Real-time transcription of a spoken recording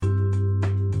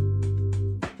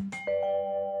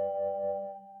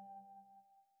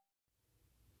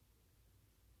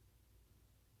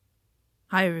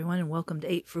Hi, everyone, and welcome to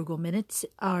 8 Frugal Minutes,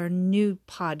 our new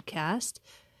podcast.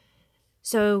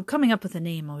 So, coming up with a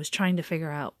name, I was trying to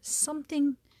figure out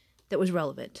something that was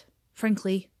relevant.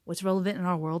 Frankly, what's relevant in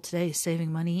our world today is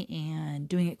saving money and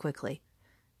doing it quickly.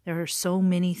 There are so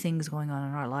many things going on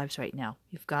in our lives right now.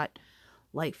 You've got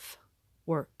life,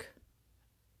 work,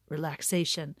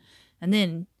 relaxation, and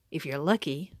then, if you're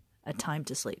lucky, a time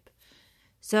to sleep.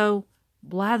 So,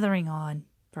 blathering on,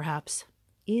 perhaps,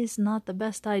 is not the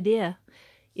best idea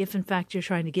if in fact you're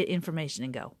trying to get information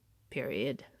and go,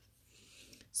 period.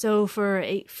 So for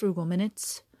 8 Frugal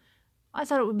Minutes, I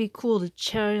thought it would be cool to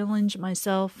challenge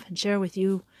myself and share with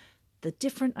you the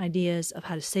different ideas of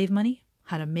how to save money,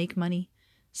 how to make money,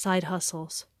 side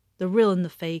hustles, the real and the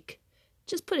fake.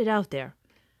 Just put it out there.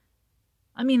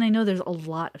 I mean, I know there's a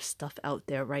lot of stuff out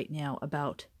there right now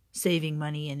about saving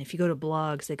money, and if you go to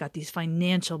blogs, they got these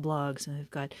financial blogs, and they've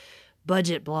got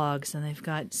budget blogs, and they've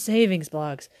got savings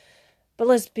blogs. But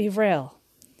let's be real.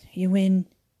 When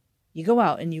you go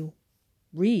out and you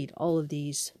read all of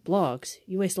these blogs,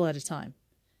 you waste a lot of time.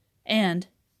 And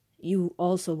you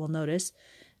also will notice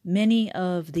many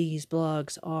of these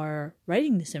blogs are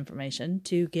writing this information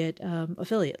to get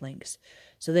affiliate links,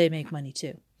 so they make money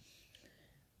too.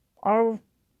 Our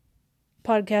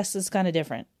podcast is kind of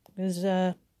different because,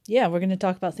 we're going to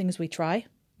talk about things we try,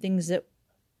 things that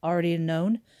are already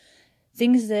known,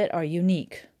 things that are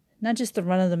unique, not just the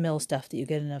run-of-the-mill stuff that you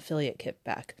get an affiliate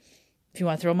kickback. If you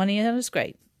want to throw money in it, it's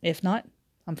great. If not,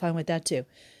 I'm fine with that too.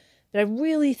 But I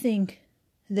really think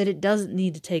that it doesn't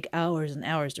need to take hours and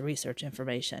hours to research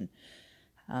information.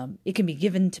 It can be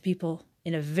given to people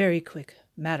in a very quick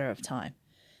matter of time.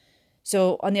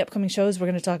 So on the upcoming shows, we're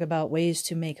going to talk about ways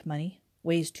to make money,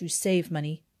 ways to save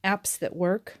money, apps that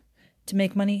work to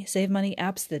make money, save money,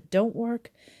 apps that don't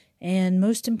work, and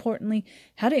most importantly,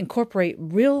 how to incorporate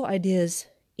real ideas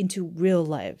into real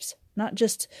lives. Not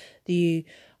just the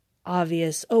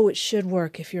obvious, it should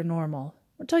work if you're normal.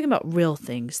 We're talking about real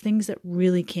things that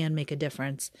really can make a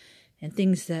difference, and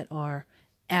things that are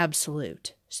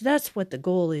absolute. So that's what the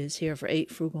goal is here for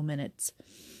 8 Frugal Minutes.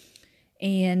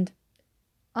 And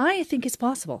I think it's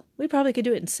possible. We probably could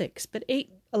do it in 6, but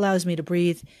 8 allows me to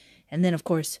breathe, and then, of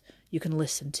course, you can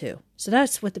listen too. So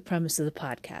that's what the premise of the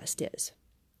podcast is.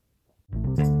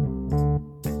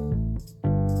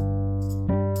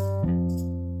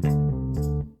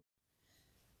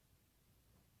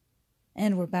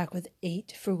 And we're back with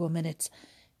 8 Frugal Minutes.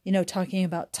 Talking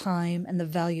about time and the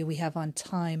value we have on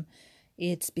time.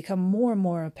 It's become more and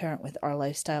more apparent with our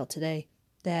lifestyle today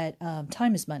that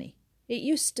time is money. It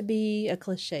used to be a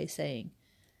cliche saying.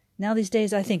 Now these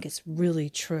days, I think it's really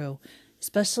true,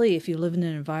 especially if you live in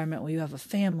an environment where you have a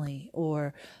family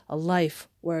or a life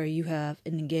where you have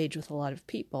and engage with a lot of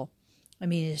people. I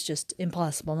mean, it's just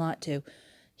impossible not to.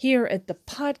 Here at the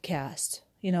podcast,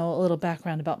 a little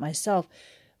background about myself,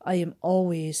 I am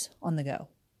always on the go.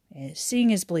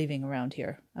 Seeing is believing around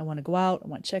here. I want to go out. I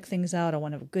want to check things out. I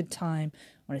want to have a good time.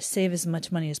 I want to save as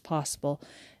much money as possible.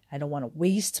 I don't want to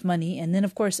waste money. And then,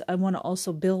 of course, I want to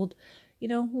also build, a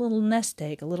little nest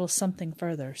egg, a little something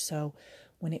further. So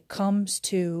when it comes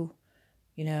to,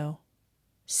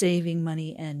 saving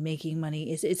money and making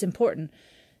money, it's important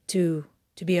to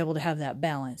be able to have that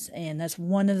balance. And that's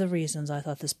one of the reasons I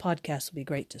thought this podcast would be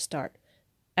great to start.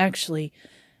 Actually,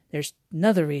 there's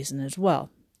another reason as well.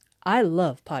 I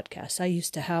love podcasts. I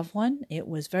used to have one. It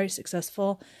was very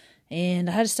successful, and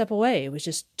I had to step away. It was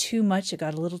just too much. It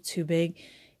got a little too big,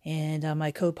 and my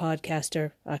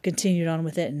co-podcaster continued on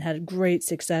with it and had great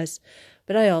success.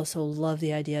 But I also love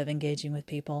the idea of engaging with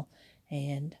people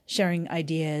and sharing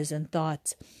ideas and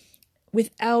thoughts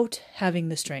without having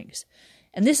the strings.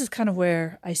 And this is kind of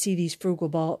where I see these frugal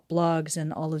blogs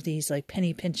and all of these like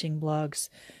penny pinching blogs,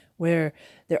 where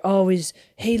they're always,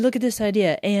 hey, look at this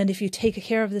idea, and if you take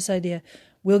care of this idea,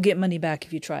 we'll get money back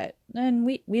if you try it. And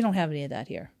we don't have any of that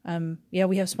here.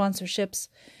 We have sponsorships,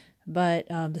 but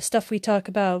the stuff we talk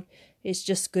about is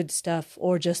just good stuff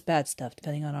or just bad stuff,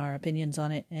 depending on our opinions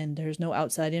on it, and there's no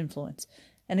outside influence.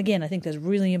 And again, I think that's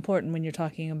really important when you're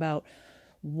talking about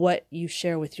what you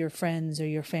share with your friends or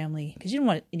your family, because you don't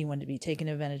want anyone to be taking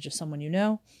advantage of someone you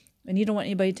know, and you don't want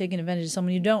anybody taking advantage of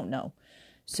someone you don't know.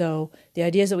 So the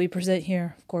ideas that we present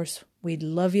here, of course, we'd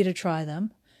love you to try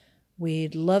them.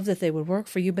 We'd love that they would work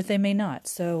for you, but they may not.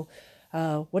 So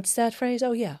what's that phrase?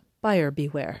 Oh, yeah, buyer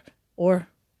beware or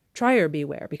trier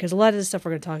beware, because a lot of the stuff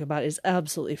we're going to talk about is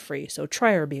absolutely free. So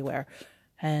trier beware.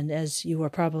 And as you are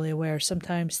probably aware,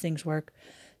 sometimes things work,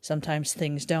 sometimes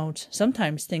things don't.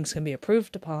 Sometimes things can be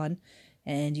approved upon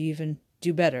and you even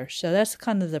do better. So that's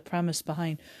kind of the premise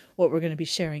behind what we're going to be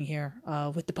sharing here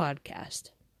with the podcast.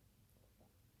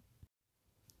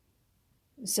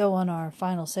 So on our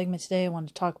final segment today, I want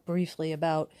to talk briefly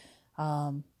about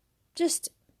just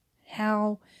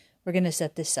how we're going to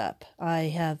set this up. I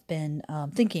have been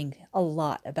thinking a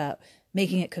lot about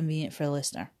making it convenient for the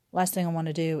listener. Last thing I want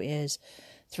to do is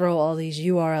throw all these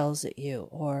URLs at you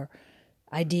or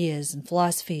ideas and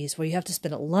philosophies where you have to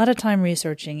spend a lot of time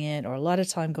researching it or a lot of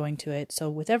time going to it. So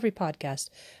with every podcast,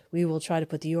 we will try to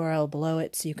put the URL below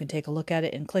it so you can take a look at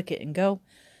it and click it and go.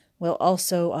 We'll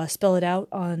also spell it out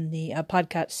on the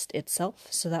podcast itself,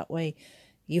 so that way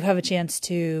you have a chance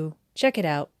to check it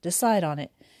out, decide on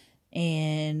it,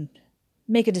 and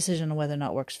make a decision on whether or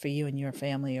not it works for you and your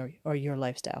family or your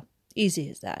lifestyle. Easy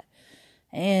as that.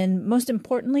 And most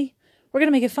importantly, we're going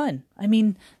to make it fun. I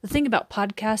mean, the thing about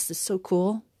podcasts is so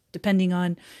cool, depending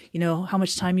on, how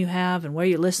much time you have and where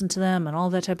you listen to them and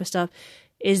all that type of stuff,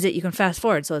 is that you can fast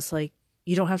forward. So it's like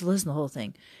you don't have to listen to the whole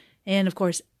thing. And of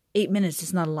course, 8 minutes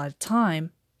is not a lot of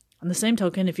time. On the same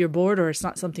token, if you're bored or it's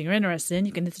not something you're interested in,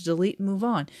 you can hit the delete and move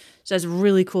on. So that's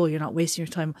really cool. You're not wasting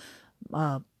your time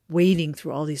wading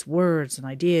through all these words and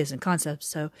ideas and concepts.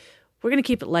 So we're going to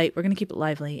keep it light. We're going to keep it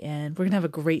lively, and we're going to have a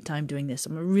great time doing this.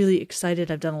 I'm really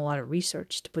excited. I've done a lot of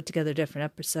research to put together different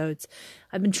episodes.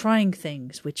 I've been trying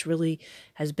things, which really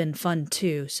has been fun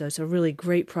too. So it's a really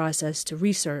great process to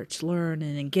research, learn,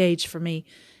 and engage for me,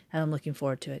 and I'm looking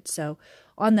forward to it. So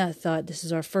on that thought, this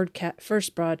is our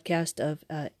first broadcast of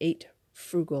 8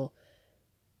 Frugal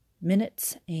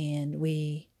Minutes, and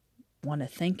we want to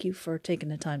thank you for taking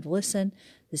the time to listen.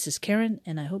 This is Karen,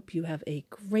 and I hope you have a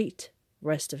great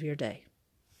rest of your day.